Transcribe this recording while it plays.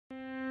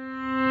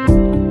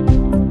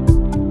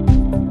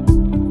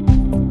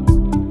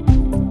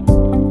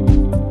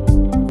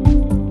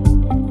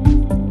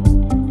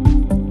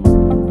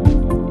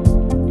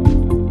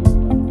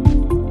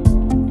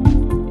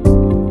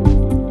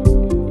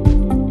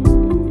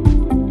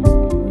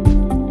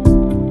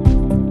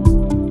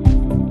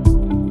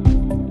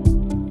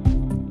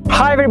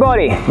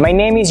everybody, my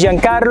name is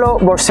Giancarlo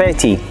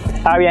Borsetti.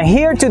 I am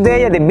here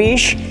today at the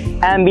beach,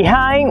 and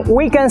behind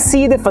we can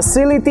see the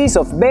facilities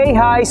of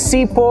Beihai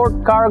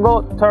Seaport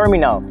Cargo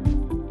Terminal.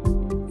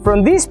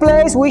 From this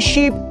place we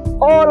ship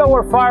all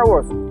our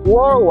fireworks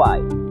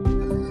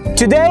worldwide.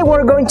 Today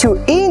we're going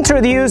to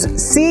introduce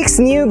 6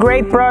 new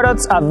great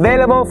products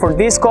available for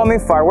this coming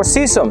fireworks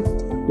season.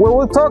 We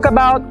will talk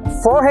about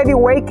 4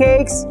 heavyweight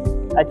cakes,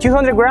 a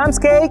 200 grams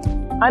cake,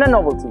 and a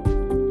novelty.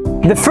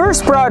 The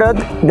first product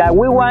that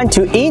we want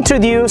to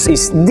introduce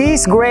is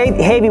this great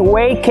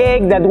heavyweight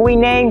cake that we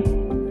name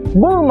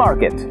Bull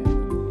Market.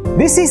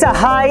 This is a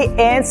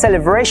high-end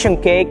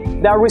celebration cake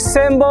that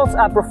resembles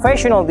a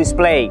professional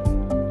display.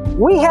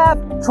 We have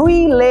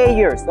 3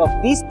 layers of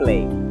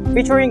display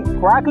featuring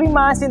crackling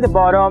mass in the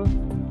bottom,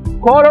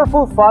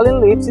 colorful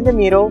falling lips in the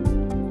middle,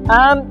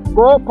 and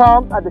gold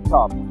pump at the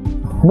top.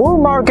 Bull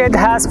Market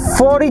has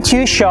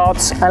 42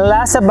 shots and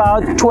lasts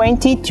about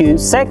 22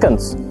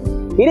 seconds.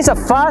 It is a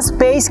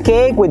fast-paced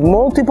cake with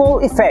multiple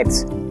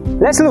effects.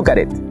 Let's look at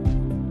it.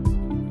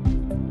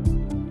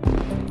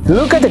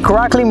 Look at the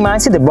crackling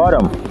mass at the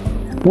bottom,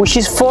 which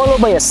is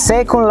followed by a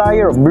second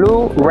layer of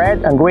blue,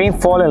 red, and green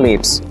falling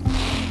lips.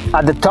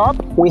 At the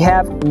top, we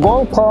have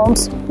gold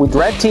pumps with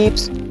red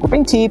tips,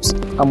 green tips,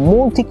 and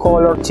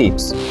multicolored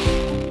tips.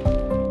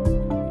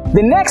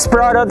 The next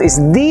product is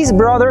this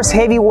Brothers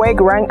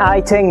heavyweight rank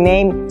item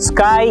named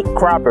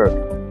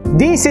Skyscraper.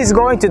 This is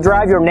going to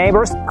drive your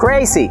neighbors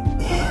crazy.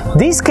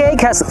 This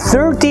cake has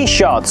 30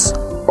 shots.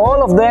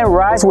 All of them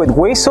rise with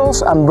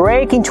whistles and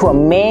break into a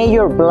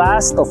major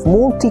blast of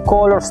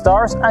multicolored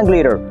stars and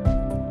glitter.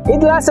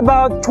 It lasts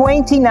about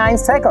 29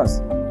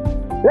 seconds.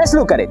 Let's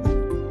look at it.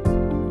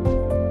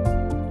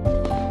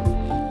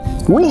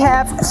 We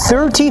have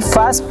 30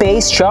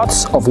 fast-paced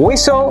shots of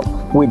whistle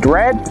with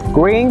red,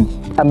 green,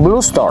 and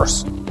blue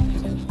stars.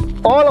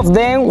 All of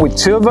them with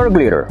silver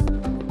glitter.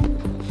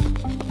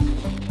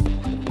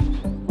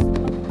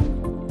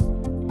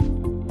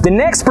 The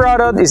next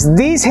product is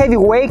this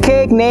heavyweight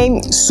cake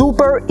named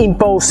Super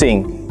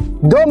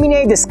Imposing.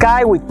 Dominate the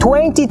sky with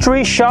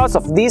 23 shots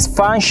of this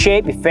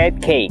fan-shaped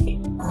effect cake.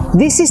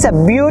 This is a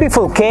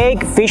beautiful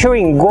cake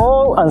featuring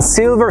gold and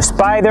silver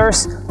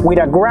spiders with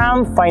a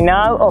grand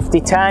finale of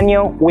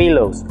titanium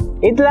willows.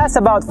 It lasts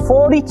about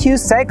 42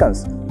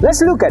 seconds.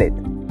 Let's look at it.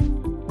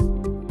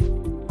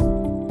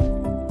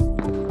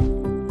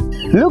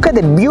 Look at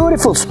the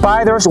beautiful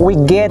spiders we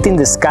get in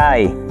the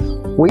sky.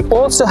 We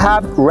also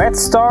have red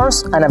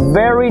stars and a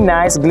very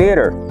nice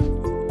glitter.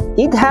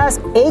 It has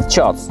 8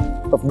 shots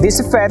of these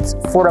effects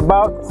for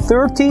about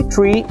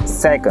 33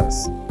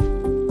 seconds.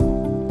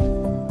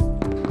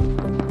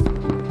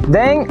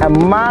 Then a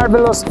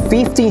marvelous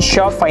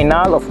 15-shot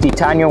finale of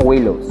titanium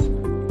willows.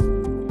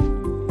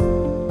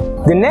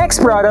 The next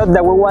product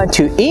that we want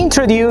to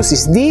introduce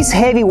is this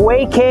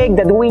heavyweight cake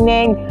that we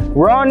name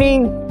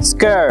Running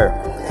Scared.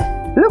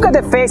 Look at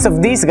the face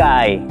of this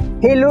guy.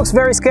 He looks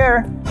very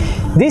scared.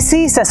 This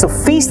is a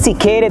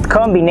sophisticated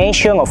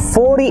combination of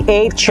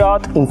 48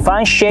 shots in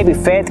fan-shaped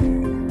effect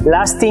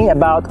lasting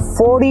about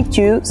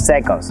 42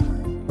 seconds.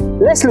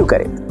 Let's look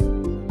at it.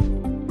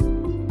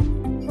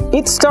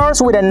 It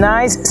starts with a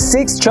nice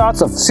 6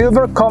 shots of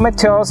silver comet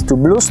tails to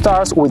blue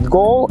stars with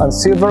gold and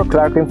silver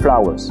crackling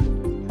flowers,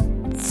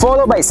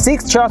 followed by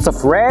 6 shots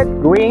of red,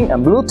 green,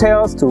 and blue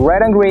tails to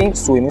red and green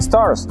swimming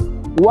stars.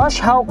 Watch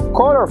how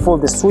colorful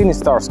the swimming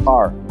stars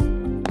are.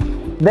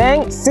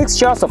 Then 6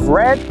 shots of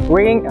red,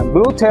 green, and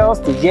blue tails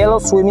to yellow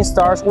swimming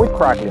stars with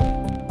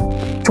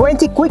crackling.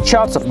 20 quick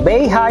shots of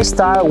Beihai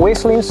style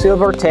whistling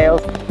silver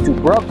tails to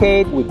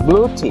brocade with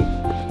blue tip.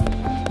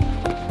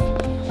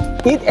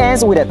 It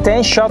ends with a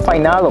 10-shot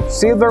finale of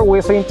silver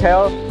whistling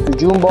tail to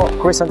jumbo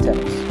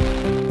chrysanthemums.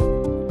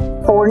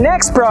 Our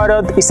next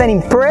product is an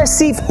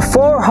impressive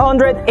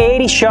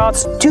 480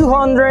 shots,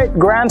 200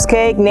 grams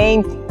cake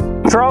named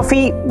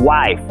Trophy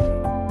Wife.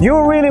 You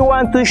really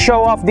want to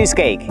show off this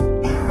cake.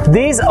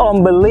 This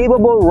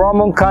unbelievable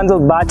Roman candle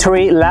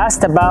battery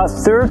lasts about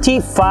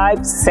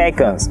 35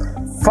 seconds,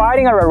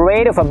 firing at a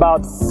rate of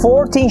about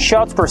 14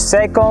 shots per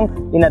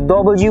second in a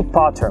W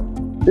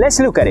pattern. Let's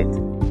look at it.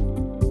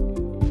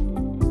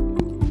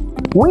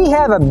 We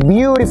have a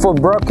beautiful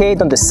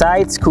brocade on the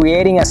sides,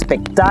 creating a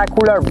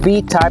spectacular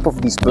V type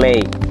of display.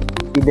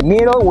 In the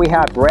middle we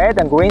have red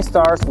and green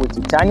stars with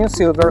titanium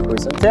silver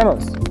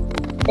chrysanthemums.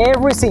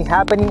 Everything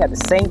happening at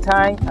the same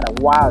time at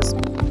a wild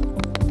speed.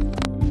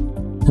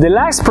 The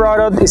last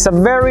product is a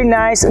very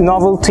nice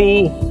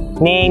novelty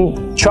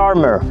named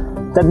Charmer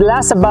that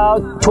lasts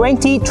about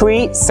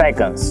 23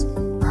 seconds.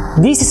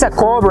 This is a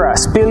cobra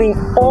spilling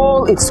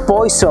all its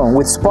poison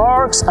with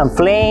sparks and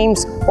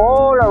flames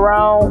all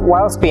around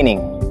while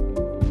spinning.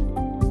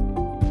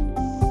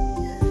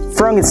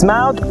 From its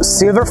mouth,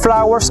 silver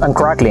flowers and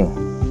crackling.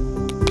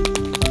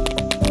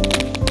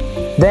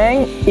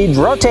 Then it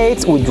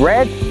rotates with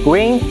red,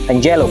 green,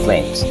 and yellow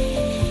flames.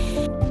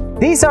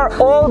 These are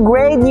all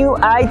great new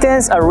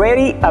items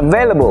already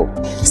available.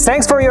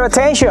 Thanks for your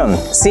attention.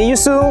 See you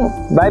soon.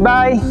 Bye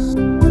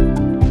bye.